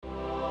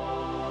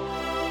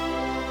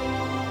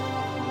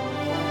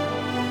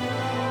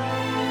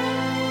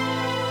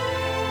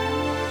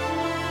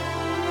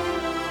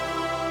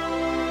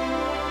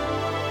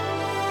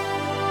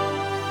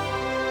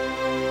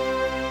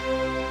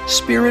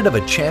Spirit of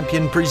a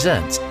Champion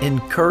presents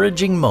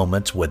Encouraging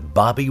Moments with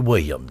Bobby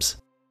Williams.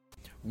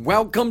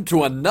 Welcome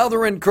to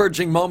another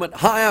encouraging moment.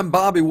 Hi, I'm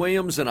Bobby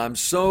Williams, and I'm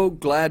so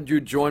glad you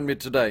joined me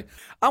today.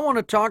 I want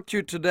to talk to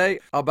you today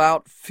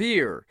about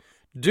fear.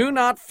 Do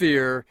not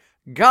fear.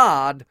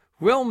 God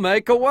will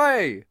make a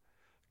way.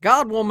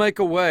 God will make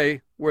a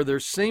way where there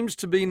seems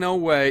to be no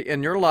way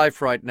in your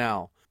life right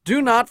now.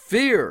 Do not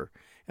fear.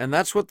 And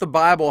that's what the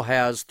Bible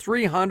has,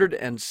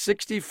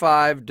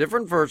 365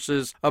 different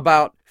verses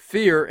about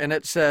fear, and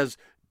it says,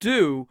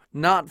 do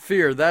not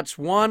fear. That's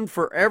one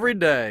for every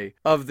day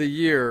of the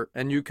year,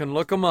 and you can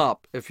look them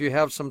up if you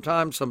have some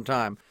time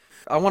sometime.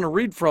 I want to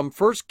read from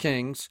 1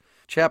 Kings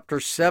chapter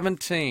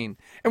 17.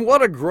 And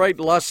what a great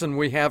lesson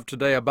we have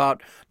today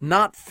about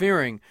not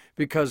fearing,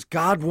 because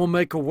God will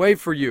make a way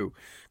for you.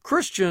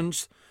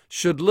 Christians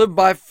should live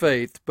by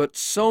faith, but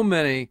so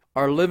many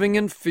are living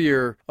in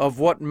fear of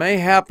what may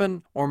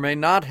happen or may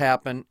not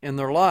happen in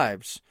their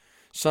lives.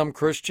 Some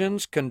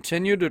Christians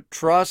continue to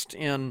trust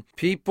in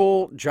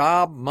people,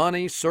 job,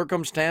 money,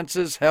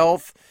 circumstances,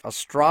 health,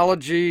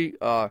 astrology,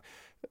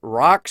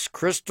 rocks,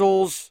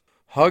 crystals,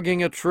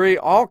 hugging a tree,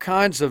 all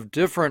kinds of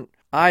different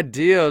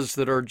ideas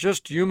that are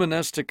just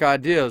humanistic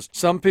ideas.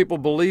 Some people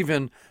believe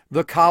in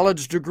the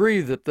college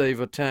degree that they've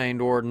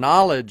attained, or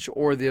knowledge,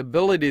 or the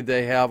ability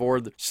they have, or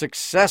the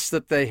success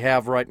that they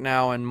have right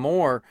now, and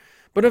more.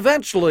 But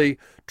eventually,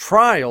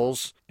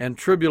 trials and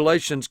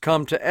tribulations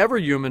come to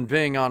every human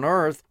being on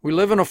earth. We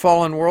live in a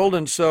fallen world,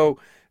 and so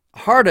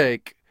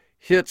heartache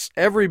hits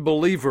every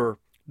believer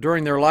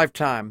during their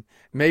lifetime.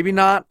 Maybe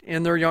not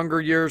in their younger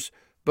years,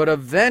 but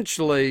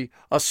eventually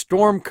a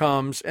storm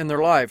comes in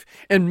their life.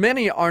 And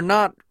many are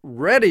not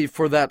ready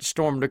for that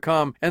storm to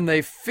come, and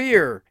they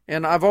fear.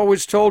 And I've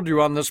always told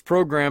you on this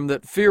program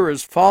that fear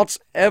is false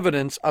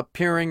evidence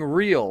appearing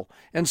real.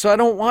 And so I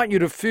don't want you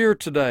to fear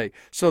today.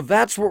 So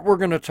that's what we're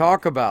going to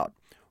talk about.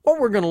 What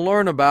we're going to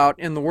learn about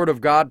in the Word of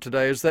God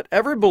today is that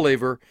every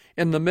believer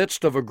in the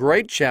midst of a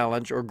great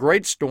challenge or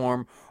great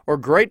storm or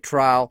great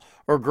trial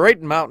or great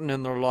mountain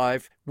in their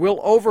life will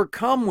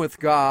overcome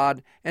with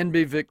God and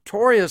be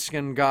victorious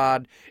in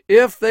God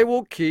if they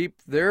will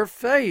keep their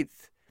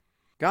faith.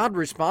 God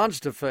responds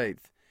to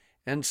faith.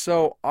 And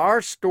so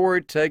our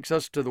story takes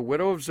us to the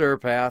widow of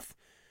Zarephath,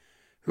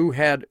 who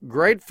had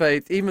great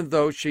faith even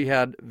though she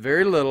had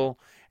very little,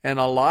 and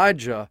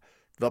Elijah,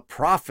 the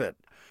prophet.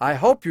 I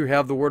hope you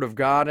have the Word of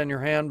God in your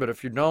hand, but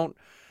if you don't,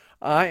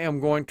 I am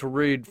going to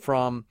read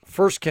from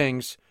 1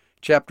 Kings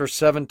chapter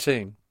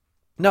 17.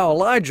 Now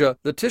Elijah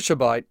the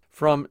Tishbite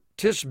from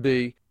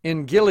Tishbe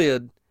in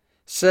Gilead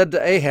said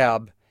to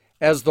Ahab,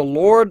 as the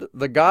Lord,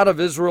 the God of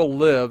Israel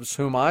lives,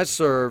 whom I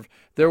serve,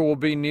 there will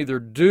be neither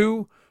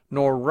dew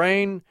nor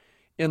rain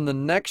in the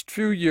next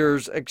few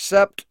years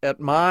except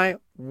at my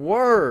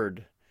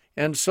word.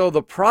 And so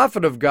the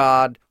prophet of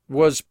God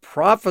was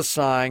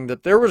prophesying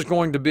that there was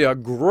going to be a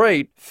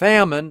great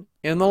famine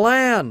in the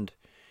land.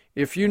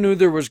 If you knew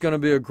there was going to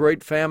be a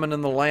great famine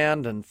in the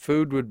land and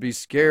food would be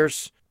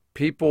scarce,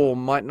 people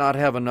might not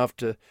have enough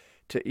to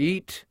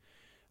eat.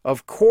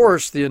 Of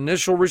course, the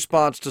initial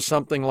response to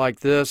something like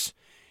this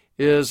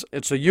is,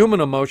 it's a human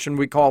emotion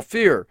we call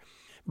fear.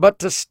 But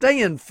to stay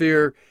in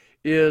fear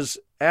is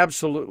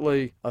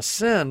absolutely a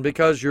sin,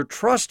 because you're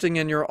trusting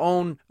in your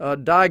own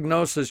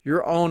diagnosis,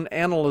 your own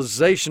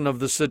analyzation of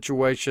the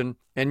situation,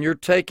 and you're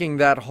taking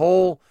that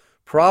whole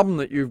problem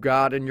that you've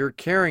got and you're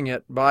carrying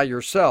it by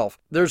yourself.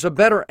 There's a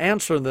better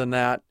answer than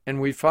that,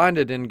 and we find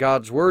it in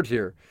God's Word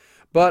here.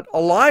 But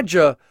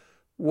Elijah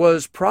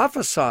was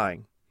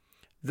prophesying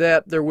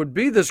that there would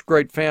be this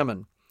great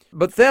famine.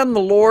 But then the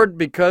Lord,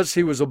 because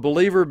he was a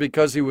believer,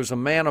 because he was a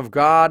man of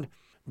God,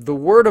 the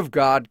Word of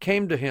God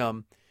came to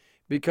him.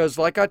 Because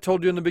like I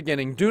told you in the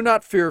beginning, do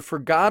not fear, for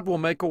God will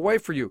make a way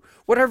for you.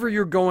 Whatever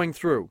you're going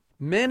through.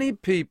 Many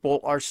people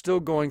are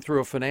still going through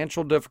a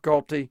financial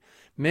difficulty.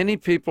 Many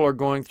people are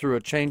going through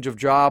a change of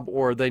job,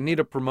 or they need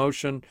a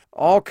promotion.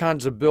 All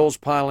kinds of bills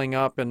piling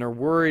up, and they're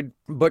worried.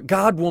 But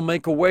God will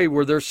make a way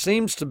where there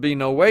seems to be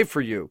no way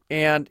for you.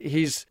 And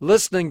he's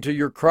listening to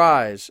your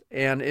cries.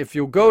 And if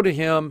you'll go to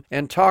him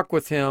and talk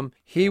with him,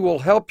 he will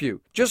help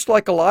you. Just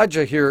like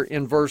Elijah here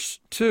in verse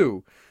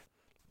 2.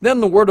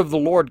 Then the word of the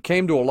Lord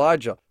came to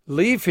Elijah,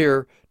 leave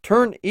here,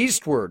 turn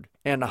eastward,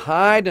 and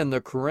hide in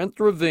the Corinth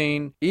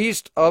ravine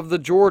east of the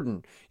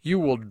Jordan. You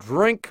will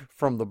drink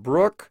from the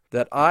brook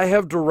that I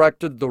have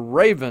directed the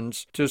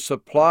ravens to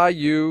supply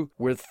you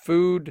with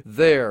food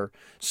there.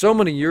 So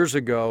many years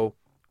ago,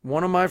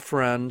 one of my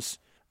friends,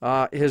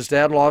 his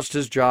dad lost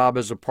his job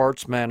as a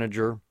parts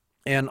manager,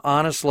 and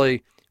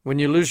honestly, when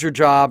you lose your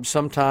job,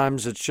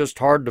 sometimes it's just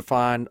hard to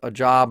find a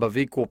job of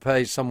equal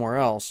pay somewhere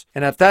else.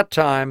 And at that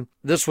time,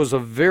 this was a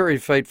very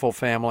faithful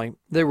family.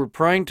 They were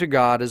praying to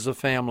God as a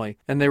family,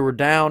 and they were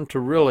down to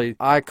really,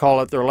 I call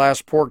it their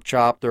last pork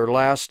chop, their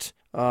last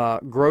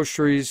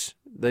groceries.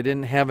 They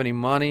didn't have any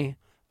money,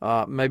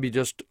 maybe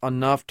just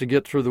enough to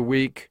get through the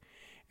week.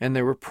 And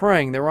they were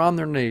praying. They were on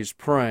their knees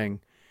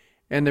praying.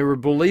 And they were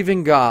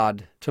believing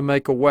God to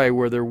make a way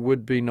where there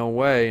would be no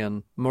way.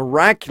 And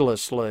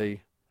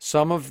miraculously,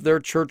 some of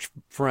their church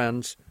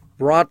friends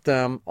brought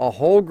them a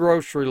whole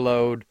grocery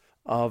load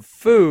of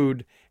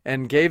food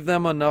and gave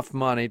them enough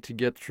money to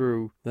get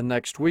through the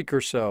next week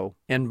or so.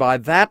 And by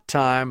that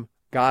time,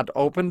 God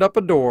opened up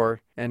a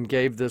door and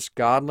gave this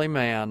godly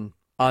man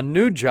a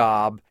new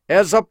job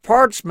as a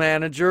parts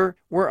manager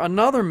where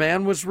another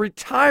man was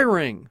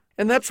retiring.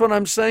 And that's what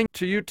I'm saying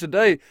to you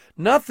today.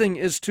 Nothing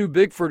is too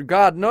big for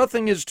God.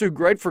 Nothing is too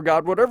great for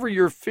God. Whatever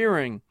you're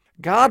fearing,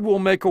 God will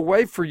make a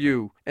way for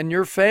you and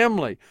your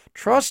family.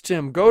 Trust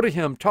Him. Go to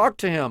Him. Talk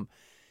to Him.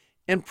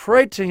 And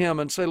pray to Him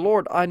and say,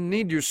 Lord, I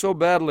need you so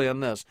badly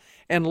in this.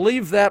 And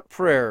leave that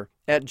prayer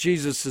at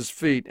Jesus'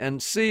 feet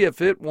and see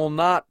if it will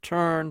not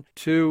turn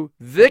to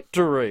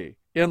victory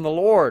in the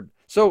Lord.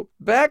 So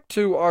back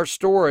to our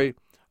story,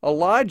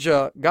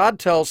 Elijah, God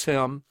tells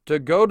him to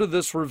go to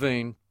this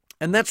ravine,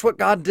 and that's what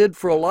God did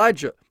for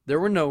Elijah. There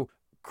were no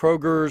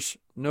Kroger's,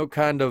 no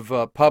kind of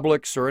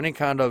Publix or any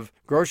kind of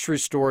grocery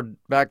store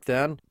back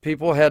then.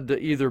 People had to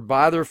either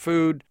buy their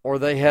food or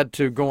they had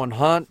to go and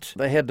hunt.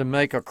 They had to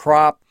make a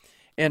crop.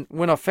 And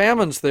when a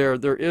famine's there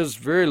is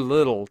very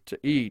little to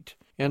eat.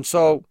 And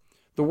so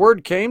the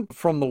word came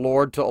from the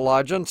Lord to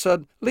Elijah and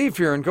said, leave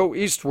here and go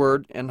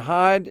eastward and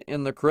hide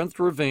in the Corinth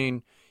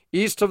ravine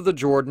east of the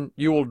Jordan.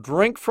 You will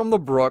drink from the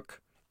brook.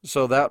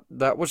 So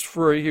that was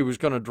free. He was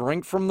going to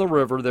drink from the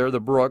river there, the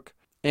brook.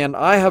 And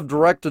I have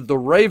directed the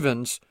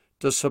ravens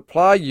to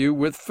supply you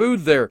with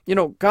food there. You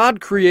know,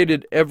 God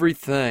created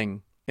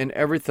everything, and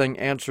everything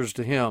answers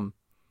to Him.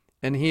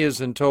 And He is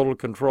in total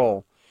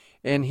control.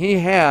 And He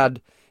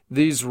had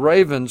these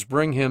ravens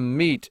bring Him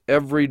meat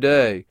every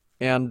day.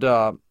 And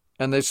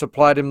they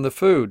supplied Him the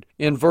food.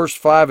 In verse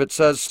 5 it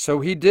says, so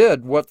he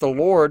did what the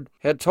Lord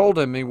had told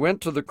him. He went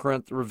to the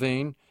Corinth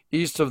ravine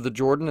east of the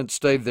Jordan and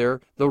stayed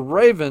there. The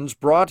ravens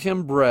brought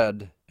him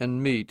bread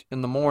and meat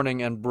in the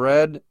morning, and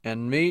bread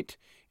and meat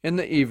in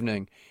the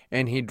evening,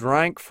 and he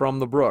drank from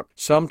the brook.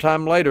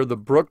 Sometime later the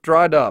brook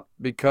dried up,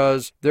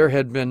 because there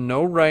had been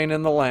no rain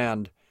in the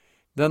land.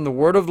 Then the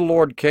word of the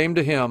Lord came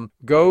to him,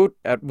 go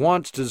at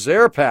once to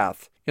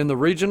Zarephath in the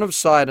region of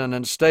Sidon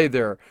and stay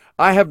there.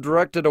 I have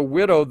directed a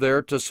widow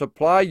there to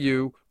supply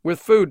you with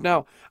food.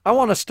 Now, I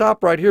want to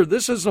stop right here.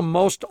 This is a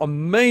most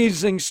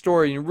amazing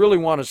story. You really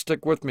want to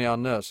stick with me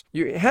on this.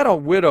 You had a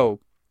widow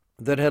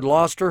that had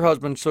lost her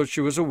husband, so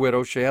she was a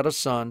widow. She had a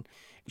son.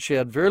 She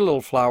had very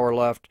little flour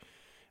left,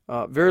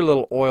 very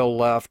little oil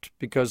left,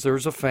 because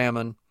there's a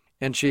famine,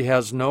 and she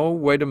has no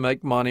way to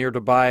make money or to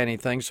buy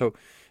anything. So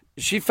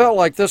she felt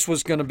like this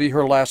was going to be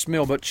her last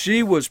meal, but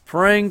she was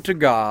praying to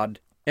God,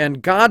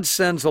 and God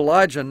sends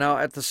Elijah. Now,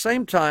 at the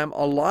same time,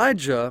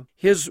 Elijah,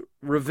 his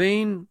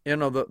ravine,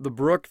 the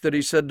brook that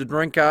he said to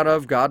drink out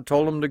of, God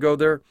told him to go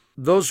there.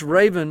 Those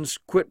ravens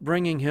quit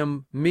bringing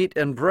him meat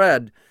and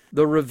bread.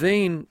 The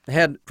ravine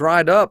had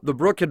dried up. The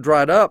brook had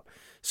dried up.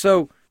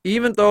 So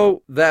even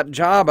though that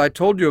job I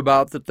told you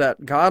about,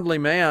 that godly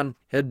man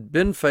had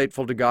been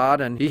faithful to God,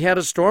 and he had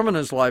a storm in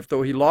his life,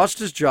 though he lost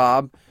his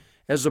job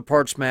as a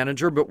parts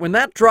manager, but when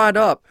that dried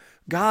up,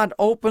 God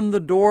opened the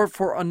door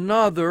for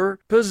another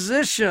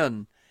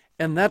position,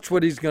 and that's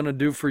what He's going to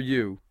do for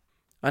you.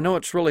 I know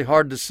it's really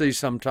hard to see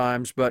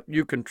sometimes, but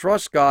you can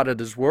trust God at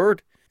His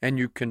Word, and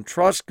you can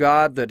trust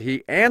God that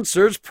He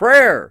answers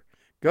prayer.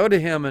 Go to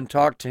Him and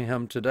talk to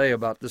Him today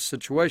about this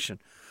situation.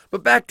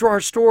 But back to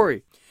our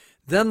story.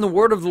 Then the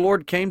word of the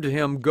Lord came to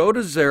him, go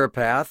to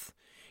Zarephath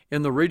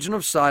in the region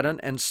of Sidon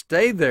and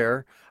stay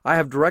there. I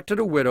have directed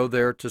a widow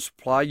there to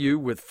supply you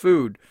with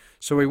food.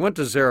 So he went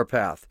to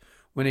Zarephath.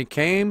 When he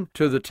came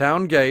to the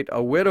town gate,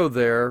 a widow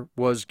there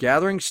was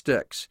gathering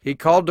sticks. He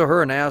called to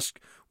her and asked,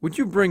 would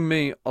you bring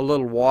me a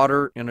little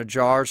water in a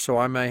jar so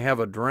I may have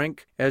a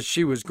drink? As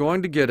she was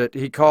going to get it,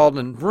 he called,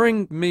 and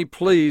bring me,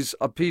 please,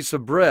 a piece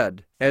of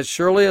bread. As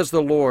surely as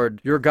the Lord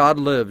your God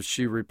lives,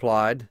 she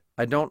replied,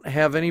 I don't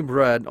have any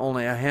bread,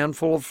 only a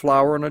handful of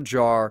flour in a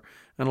jar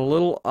and a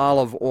little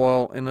olive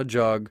oil in a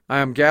jug. I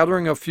am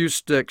gathering a few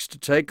sticks to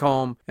take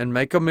home and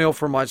make a meal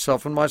for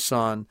myself and my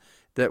son,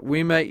 that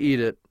we may eat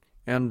it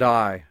and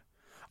die.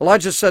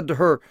 Elijah said to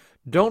her,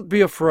 don't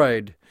be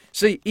afraid.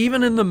 See,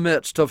 even in the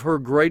midst of her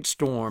great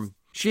storm,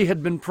 she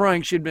had been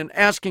praying, she had been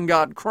asking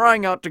God,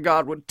 crying out to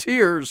God with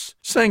tears,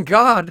 saying,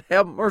 God,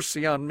 have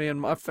mercy on me and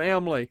my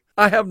family.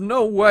 I have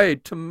no way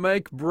to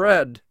make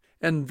bread.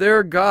 And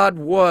there God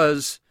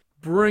was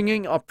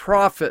bringing a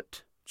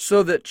prophet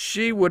so that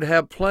she would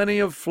have plenty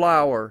of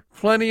flour,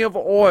 plenty of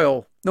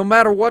oil. No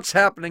matter what's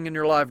happening in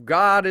your life,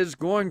 God is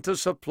going to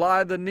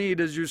supply the need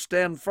as you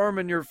stand firm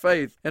in your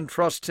faith and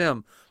trust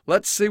Him.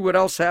 Let's see what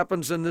else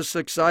happens in this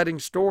exciting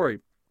story.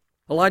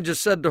 Elijah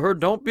said to her,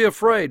 don't be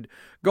afraid.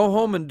 Go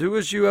home and do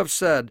as you have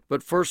said,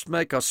 but first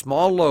make a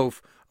small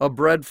loaf of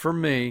bread for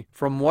me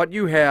from what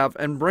you have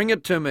and bring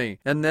it to me,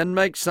 and then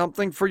make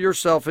something for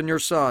yourself and your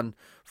son.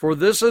 For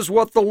this is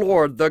what the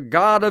Lord, the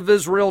God of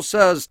Israel,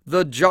 says,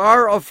 the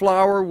jar of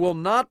flour will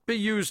not be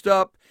used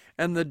up,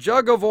 and the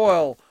jug of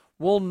oil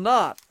will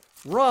not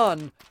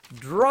run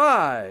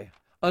dry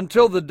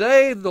until the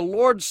day the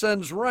Lord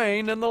sends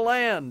rain in the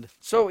land.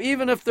 So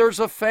even if there's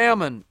a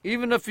famine,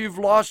 even if you've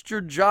lost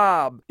your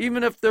job,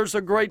 even if there's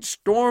a great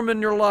storm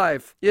in your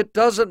life, it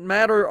doesn't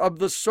matter of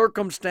the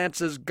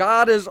circumstances.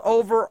 God is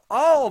over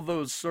all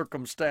those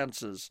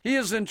circumstances. He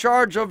is in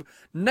charge of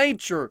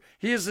nature.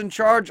 He is in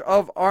charge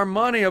of our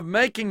money, of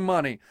making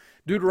money.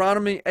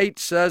 Deuteronomy 8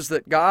 says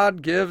that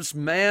God gives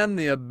man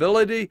the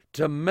ability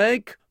to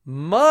make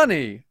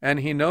money, and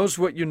He knows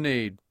what you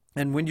need.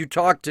 And when you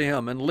talk to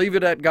Him and leave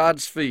it at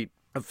God's feet,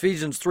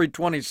 Ephesians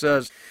 3:20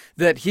 says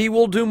that He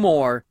will do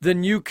more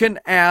than you can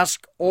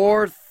ask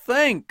or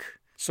think.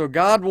 So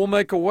God will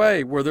make a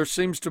way where there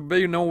seems to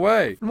be no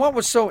way. And what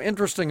was so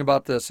interesting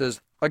about this is,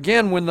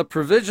 again, when the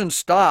provision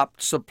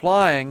stopped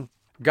supplying,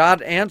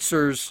 God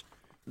answers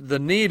the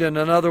need in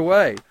another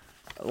way.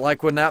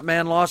 Like when that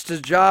man lost his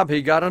job,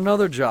 he got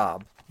another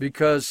job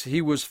because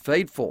he was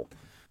faithful.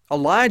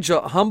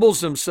 Elijah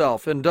humbles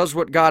himself and does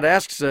what God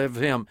asks of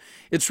him.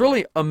 It's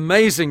really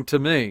amazing to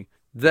me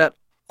that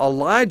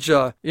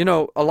Elijah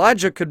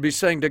could be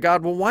saying to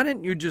God, well, why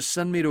didn't you just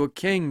send me to a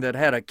king that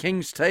had a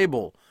king's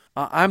table?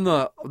 I'm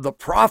the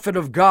prophet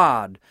of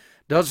God.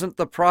 Doesn't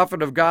the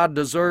prophet of God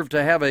deserve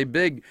to have a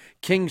big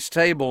king's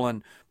table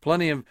and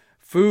plenty of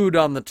food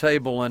on the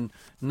table, and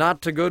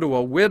not to go to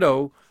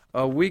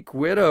a weak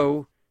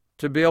widow,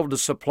 to be able to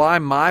supply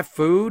my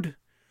food?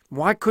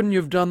 Why couldn't you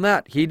have done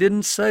that? He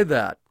didn't say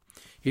that.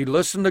 He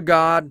listened to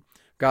God.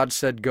 God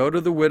said, go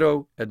to the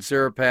widow at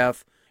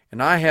Zarephath,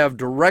 and I have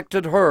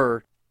directed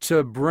her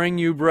to bring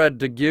you bread,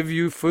 to give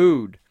you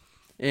food.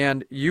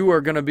 And you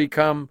are going to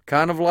become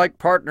kind of like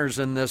partners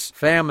in this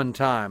famine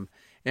time.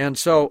 And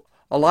so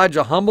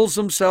Elijah humbles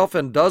himself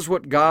and does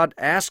what God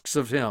asks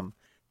of him.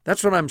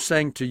 That's what I'm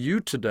saying to you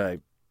today.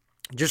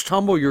 Just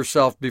humble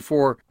yourself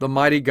before the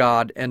mighty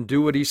God and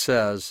do what He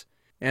says,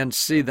 and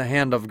see the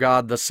hand of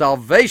God, the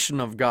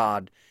salvation of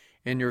God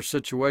in your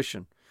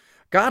situation.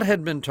 God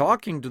had been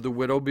talking to the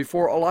widow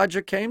before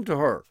Elijah came to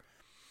her.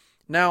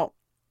 Now,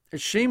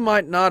 she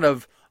might not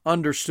have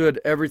understood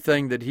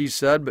everything that he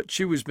said, but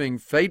she was being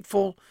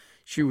faithful.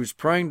 She was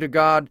praying to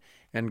God,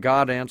 and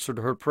God answered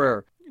her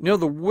prayer. You know,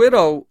 the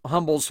widow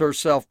humbles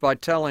herself by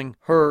telling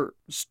her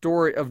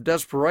story of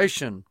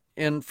desperation.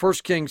 In 1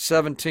 Kings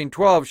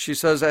 17:12, she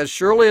says, as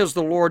surely as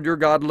the Lord your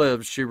God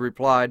lives, she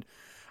replied,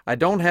 I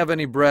don't have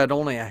any bread,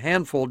 only a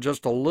handful,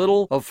 just a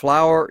little of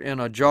flour in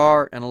a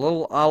jar and a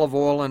little olive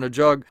oil in a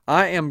jug.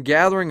 I am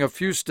gathering a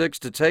few sticks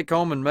to take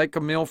home and make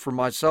a meal for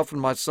myself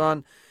and my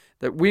son,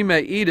 that we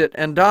may eat it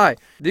and die.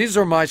 These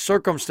are my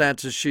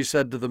circumstances, she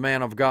said to the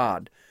man of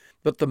God.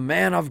 But the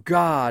man of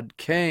God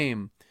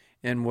came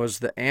and was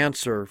the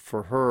answer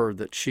for her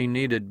that she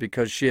needed,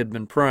 because she had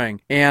been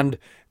praying. And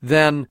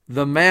then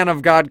the man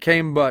of God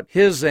came, but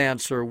his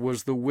answer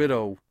was the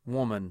widow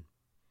woman.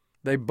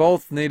 They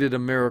both needed a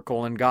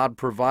miracle, and God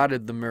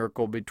provided the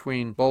miracle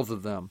between both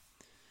of them.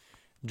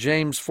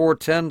 James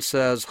 4:10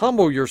 says,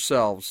 humble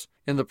yourselves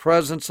in the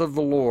presence of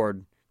the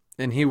Lord,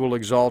 and He will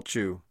exalt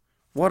you.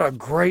 What a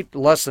great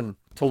lesson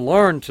to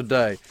learn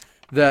today,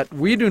 that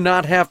we do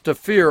not have to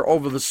fear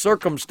over the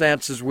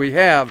circumstances we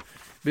have,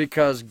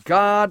 because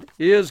God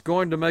is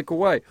going to make a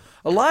way.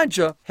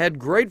 Elijah had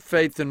great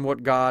faith in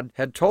what God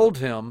had told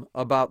him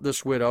about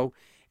this widow,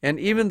 and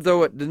even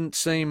though it didn't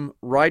seem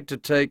right to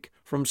take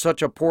from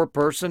such a poor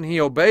person, he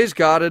obeys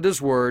God at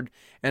His word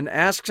and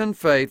asks in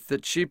faith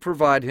that she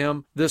provide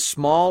him this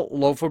small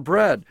loaf of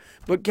bread.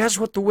 But guess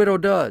what the widow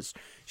does?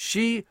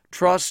 She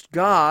trusts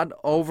God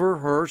over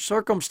her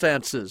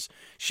circumstances.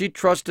 She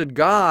trusted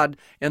God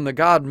and the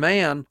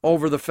God-man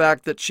over the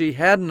fact that she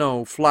had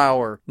no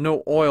flour,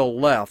 no oil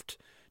left.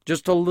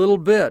 Just a little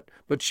bit,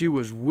 but she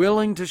was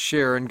willing to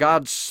share, and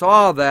God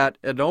saw that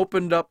and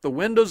opened up the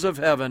windows of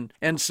heaven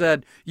and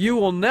said, you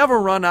will never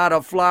run out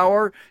of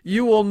flour,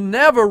 you will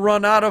never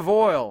run out of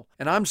oil.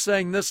 And I'm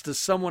saying this to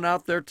someone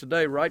out there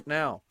today, right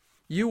now.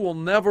 You will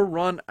never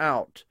run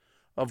out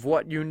of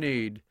what you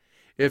need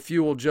if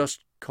you will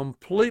just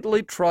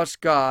completely trust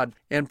God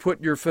and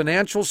put your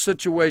financial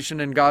situation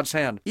in God's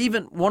hand.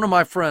 Even one of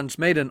my friends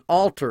made an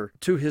altar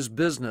to his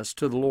business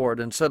to the Lord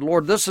and said,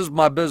 Lord, this is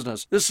my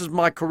business. This is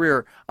my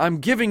career. I'm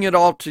giving it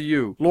all to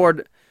you.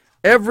 Lord,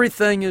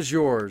 everything is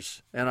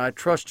yours, and I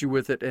trust you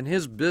with it. And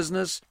his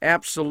business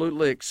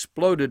absolutely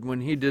exploded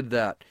when he did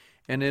that.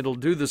 And it'll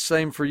do the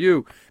same for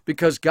you,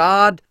 because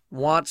God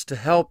wants to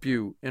help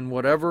you in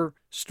whatever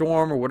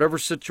storm or whatever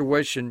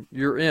situation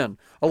you're in.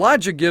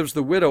 Elijah gives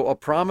the widow a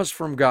promise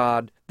from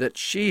God that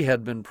she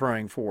had been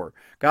praying for.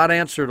 God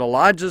answered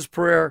Elijah's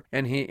prayer,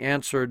 and He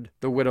answered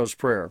the widow's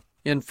prayer.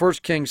 In 1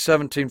 Kings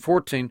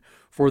 17:14,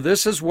 for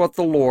this is what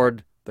the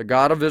Lord, the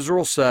God of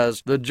Israel,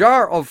 says, the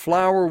jar of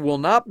flour will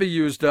not be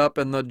used up,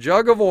 and the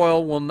jug of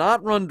oil will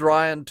not run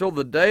dry until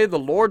the day the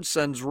Lord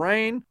sends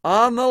rain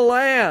on the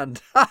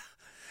land.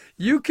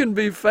 You can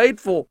be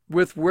faithful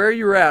with where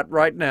you're at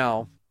right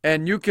now,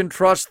 and you can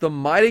trust the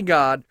mighty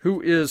God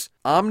who is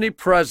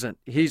omnipresent.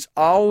 He's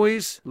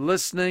always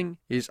listening.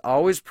 He's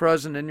always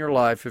present in your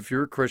life if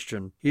you're a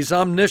Christian. He's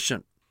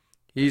omniscient.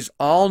 He's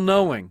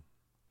all-knowing.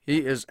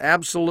 He is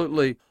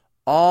absolutely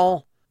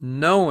all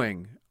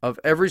knowing of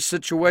every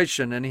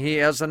situation, and He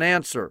has an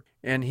answer,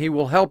 and He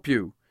will help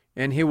you,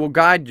 and He will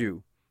guide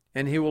you,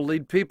 and He will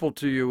lead people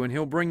to you, and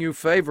He'll bring you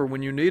favor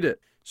when you need it,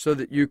 so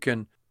that you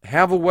can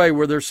have a way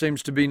where there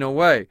seems to be no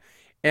way.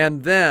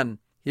 And then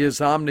He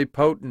is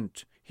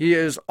omnipotent. He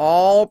is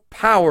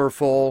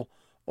all-powerful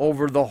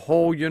over the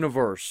whole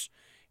universe.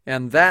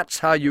 And that's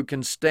how you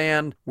can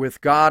stand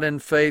with God in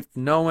faith,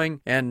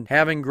 knowing and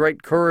having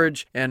great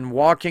courage and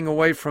walking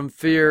away from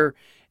fear.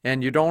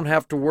 And you don't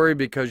have to worry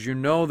because you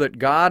know that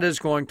God is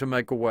going to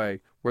make a way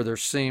where there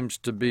seems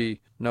to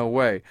be no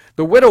way.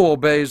 The widow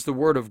obeys the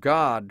word of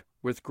God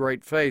with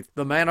great faith.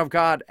 The man of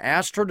God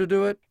asked her to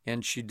do it,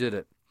 and she did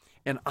it.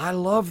 And I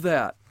love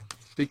that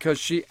because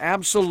she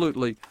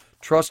absolutely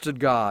trusted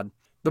God.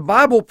 The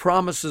Bible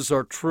promises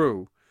are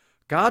true.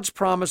 God's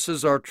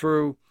promises are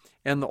true,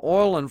 and the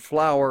oil and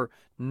flour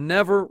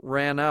never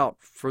ran out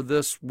for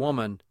this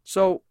woman.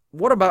 So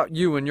what about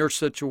you in your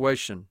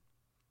situation?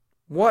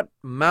 What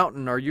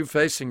mountain are you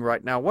facing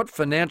right now? What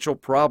financial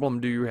problem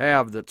do you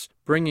have that's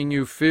bringing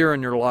you fear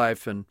in your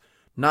life and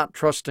not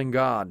trusting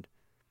God?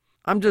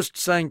 I'm just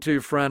saying to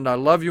you, friend, I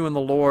love you in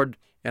the Lord,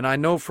 and I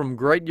know from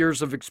great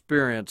years of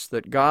experience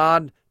that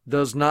God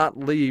does not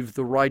leave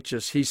the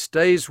righteous. He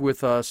stays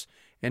with us,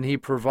 and He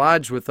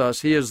provides with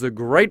us. He is the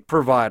great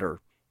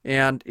provider,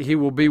 and He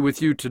will be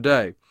with you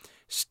today.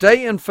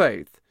 Stay in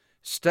faith.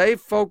 Stay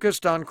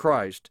focused on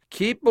Christ.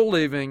 Keep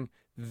believing.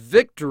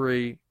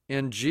 Victory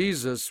in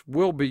Jesus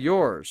will be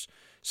yours.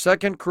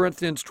 2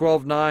 Corinthians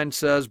 12:9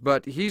 says,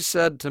 "But He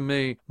said to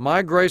me,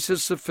 My grace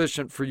is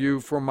sufficient for you,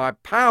 for my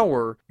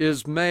power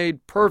is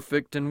made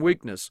perfect in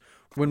weakness."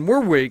 When we're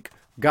weak,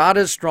 God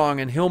is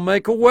strong, and He'll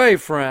make a way,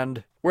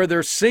 friend, where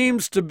there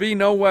seems to be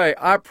no way.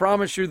 I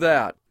promise you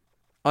that.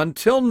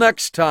 Until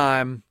next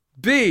time,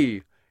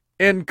 be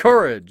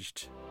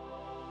encouraged.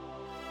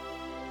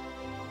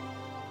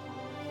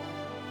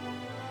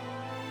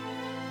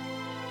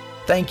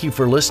 Thank you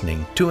for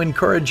listening to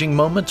Encouraging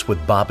Moments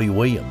with Bobby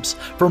Williams.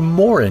 For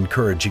more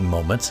encouraging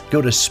moments,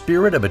 go to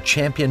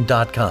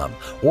spiritofachampion.com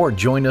or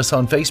join us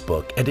on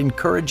Facebook at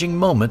Encouraging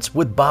Moments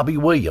with Bobby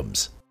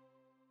Williams.